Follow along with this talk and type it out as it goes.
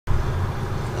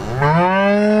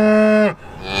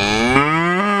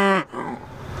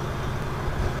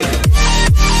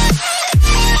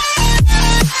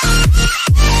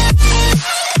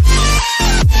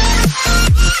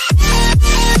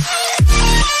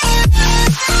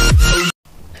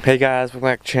Hey guys, welcome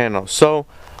back to the channel. So,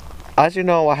 as you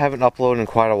know, I haven't uploaded in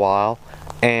quite a while,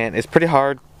 and it's pretty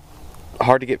hard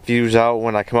to get views out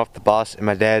when I come off the bus and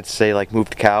my dad say like move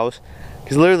the cows.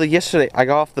 Because literally yesterday I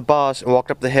got off the bus and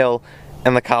walked up the hill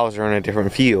and the cows are in a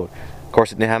different field. Of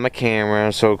course I didn't have my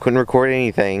camera, so I couldn't record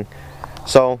anything.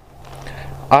 So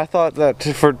I thought that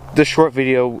for this short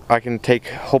video I can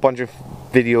take a whole bunch of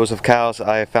videos of cows that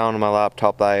I have found on my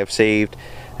laptop that I have saved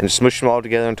and smush them all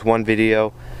together into one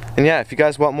video. And yeah, if you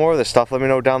guys want more of this stuff, let me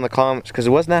know down in the comments, because it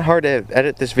wasn't that hard to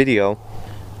edit this video.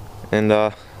 And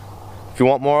if you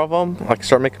want more of them, I can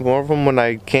start making more of them when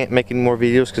I can't make any more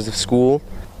videos because of school.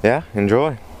 Yeah,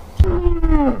 enjoy.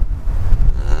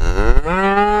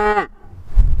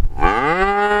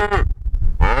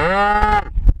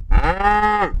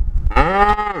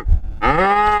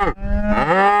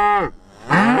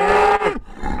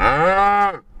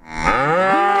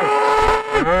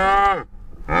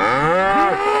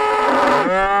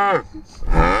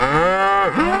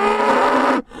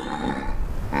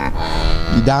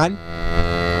 You done?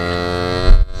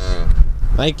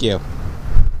 Thank you.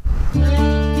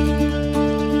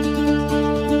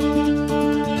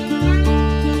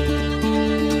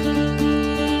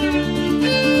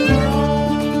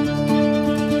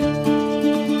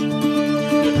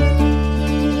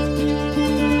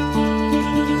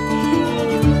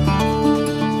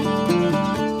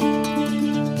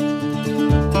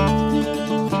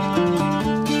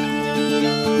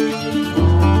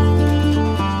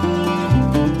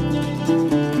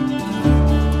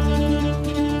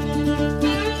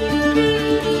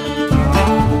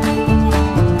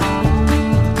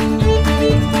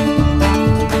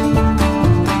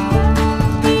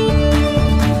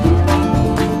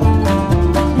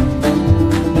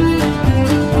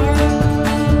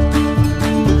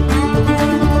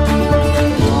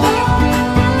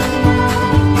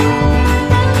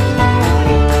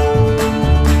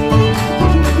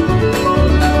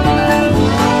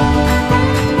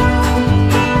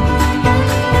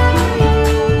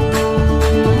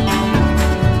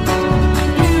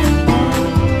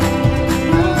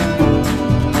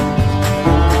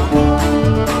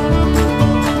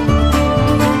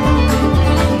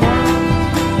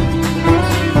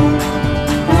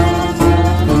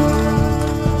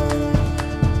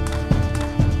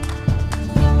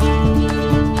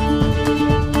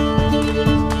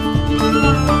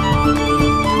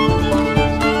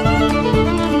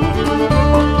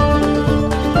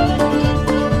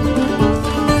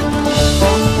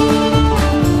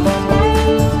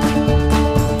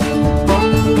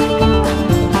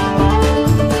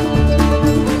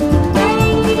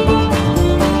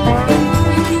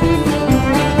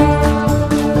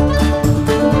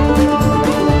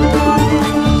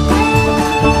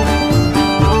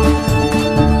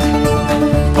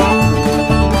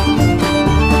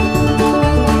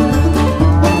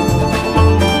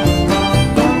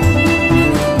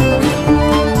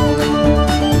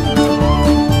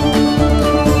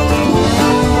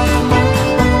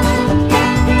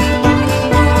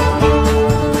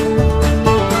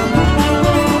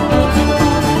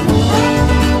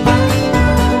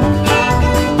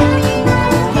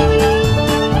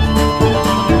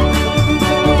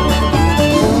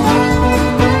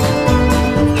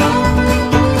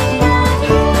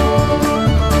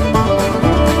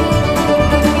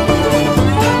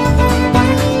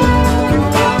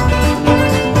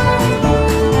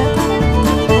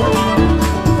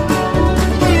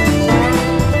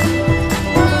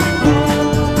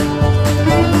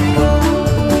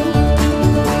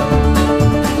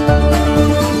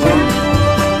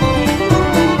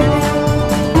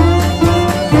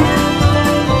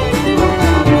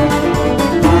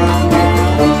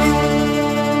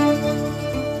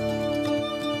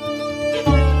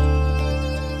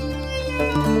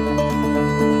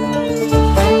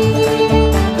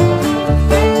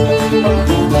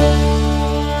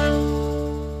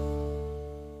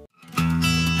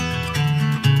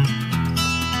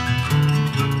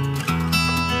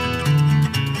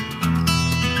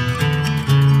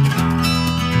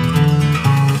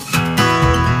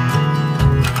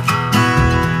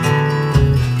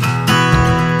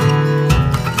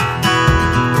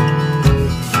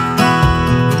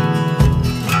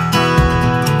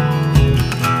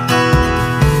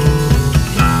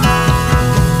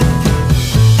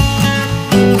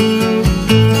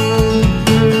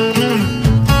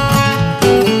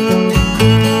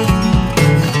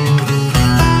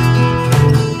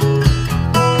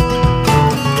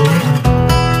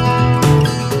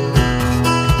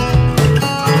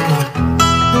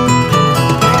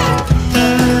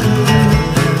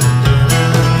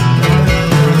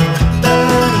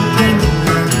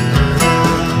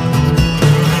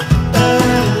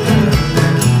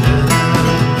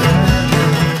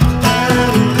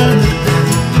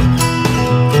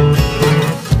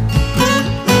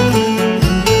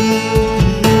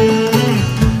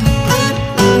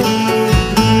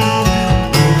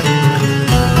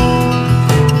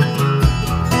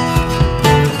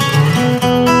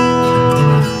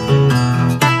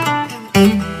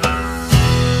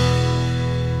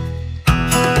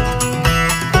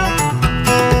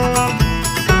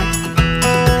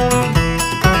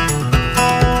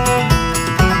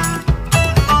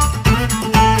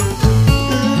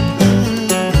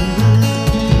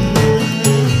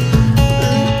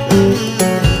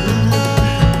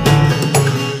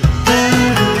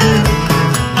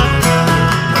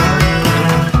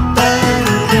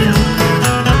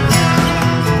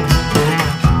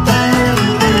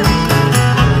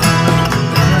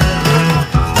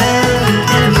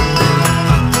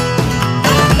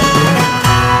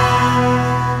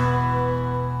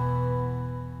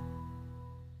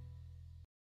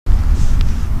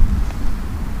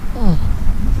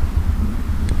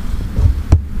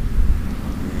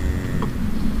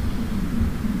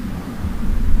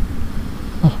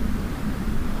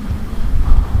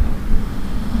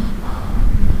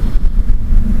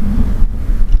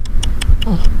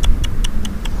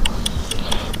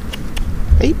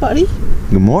 buddy.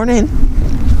 Good morning.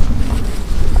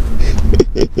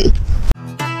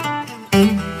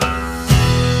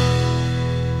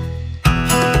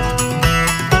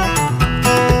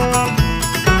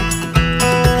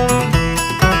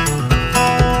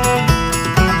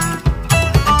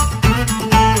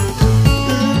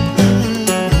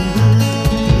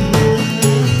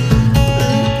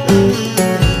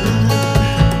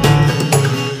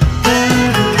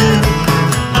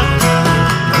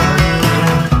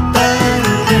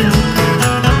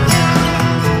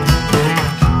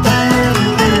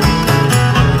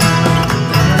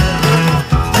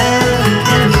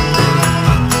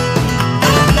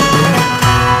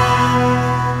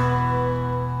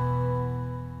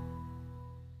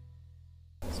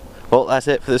 Well, that's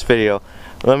it for this video.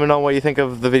 Let me know what you think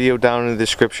of the video down in the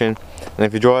description. And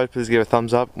if you enjoyed, please give it a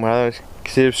thumbs up.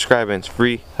 Consider subscribing. It's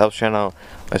free. Helps channel out.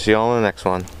 I'll see you all in the next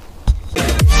one.